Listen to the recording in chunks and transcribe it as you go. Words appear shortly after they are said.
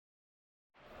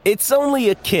It's only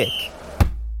a kick,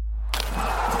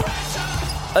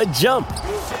 a jump,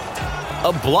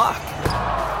 a block.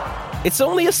 It's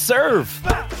only a serve.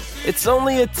 It's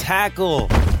only a tackle,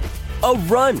 a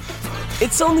run.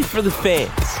 It's only for the fans.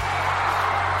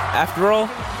 After all,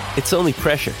 it's only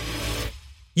pressure.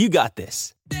 You got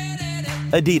this.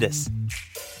 Adidas.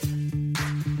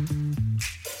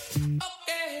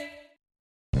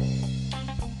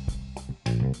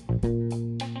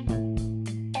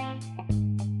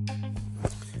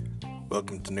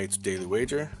 Welcome to Nate's Daily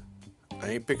Wager.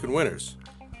 I ain't picking winners,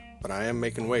 but I am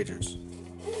making wagers.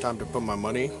 Time to put my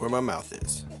money where my mouth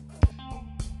is.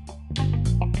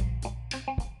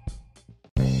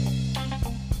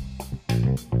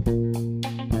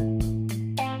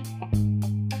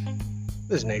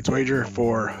 This is Nate's Wager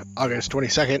for August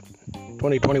 22nd,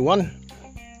 2021.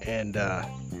 And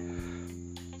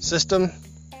system,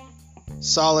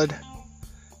 solid.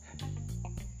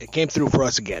 It came through for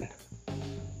us again.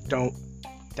 Don't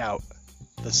doubt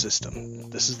the system.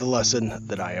 This is the lesson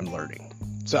that I am learning.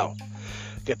 So,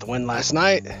 get the win last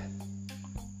night.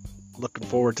 Looking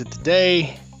forward to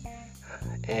today.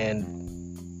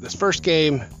 And this first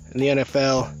game in the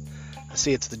NFL, I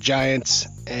see it's the Giants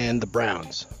and the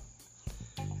Browns.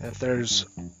 And if there's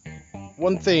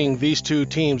one thing these two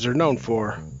teams are known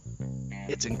for,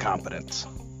 it's incompetence.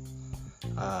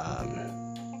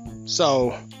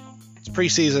 So, it's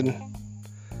preseason.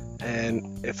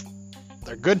 And if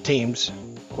they're good teams,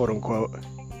 quote unquote,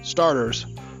 starters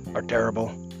are terrible,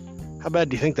 how bad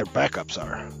do you think their backups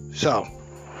are? So,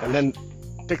 and then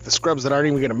take the scrubs that aren't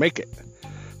even going to make it.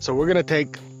 So we're going to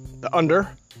take the under,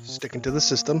 sticking to the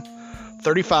system,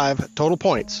 35 total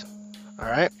points. All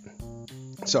right.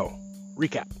 So,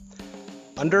 recap.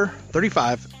 Under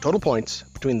 35 total points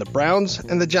between the Browns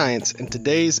and the Giants in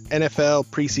today's NFL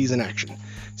preseason action.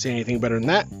 See anything better than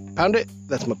that? Pound it.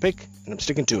 That's my pick, and I'm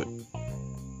sticking to it.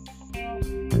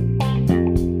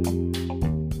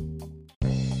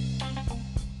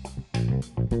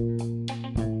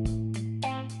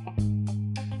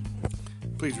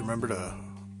 Please remember to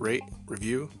rate,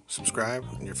 review, subscribe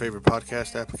in your favorite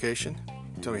podcast application.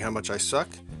 Tell me how much I suck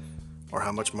or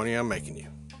how much money I'm making you.